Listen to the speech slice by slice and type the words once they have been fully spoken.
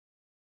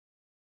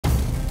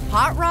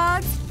Hot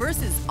rods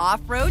versus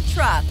off-road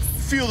trucks.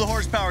 Feel the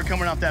horsepower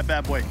coming off that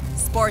bad boy.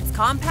 Sports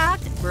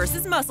compact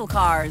versus muscle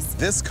cars.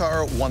 This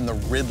car won the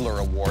Riddler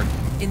Award.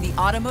 In the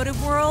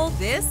automotive world,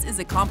 this is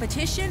a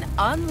competition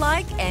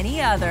unlike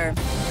any other.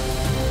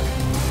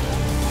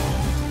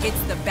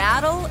 It's the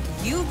battle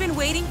you've been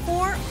waiting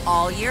for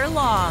all year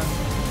long.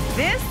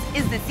 This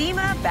is the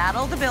SEMA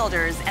Battle of the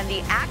Builders, and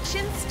the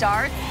action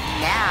starts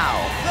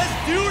now.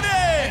 Let's do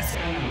this!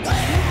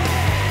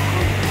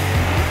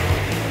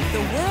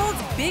 The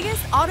world's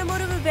biggest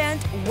automotive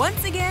event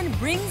once again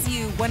brings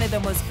you one of the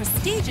most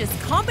prestigious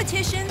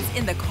competitions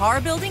in the car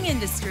building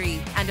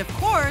industry. And of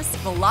course,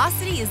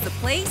 Velocity is the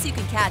place you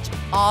can catch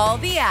all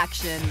the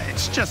action.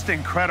 It's just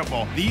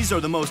incredible. These are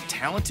the most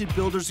talented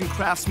builders and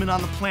craftsmen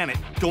on the planet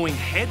going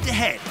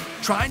head-to-head,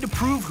 trying to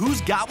prove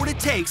who's got what it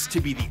takes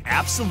to be the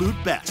absolute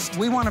best.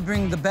 We want to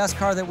bring the best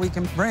car that we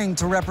can bring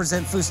to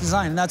represent Fuss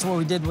Design, and that's what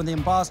we did with the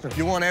Imposter.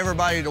 You want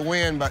everybody to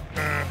win, but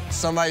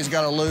somebody's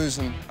got to lose,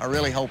 and I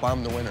really hope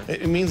I'm the winner.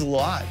 It means a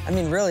lot. I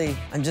mean, really,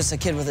 I'm just a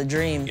kid with a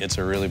dream. It's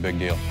a really big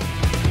deal.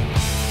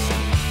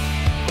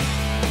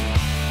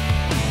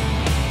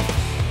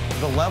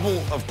 The level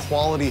of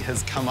quality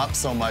has come up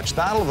so much.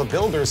 Battle of the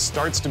Builders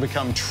starts to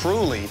become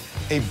truly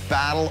a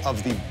battle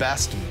of the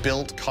best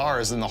built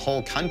cars in the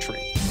whole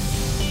country.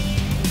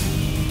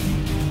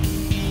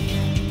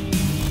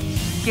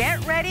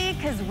 Get ready,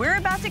 because we're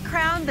about to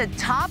crown the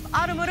top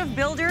automotive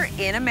builder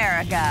in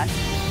America.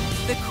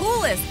 The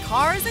coolest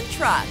cars and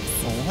trucks.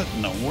 Well, what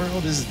in the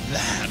world is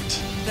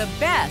that? The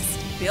best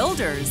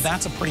builders.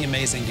 That's a pretty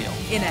amazing deal.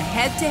 In a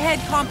head-to-head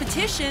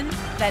competition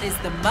that is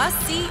the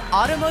must-see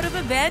automotive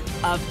event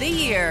of the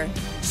year.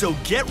 So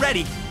get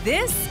ready.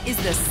 This is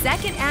the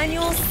second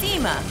annual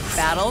SEMA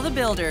Battle of the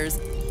Builders,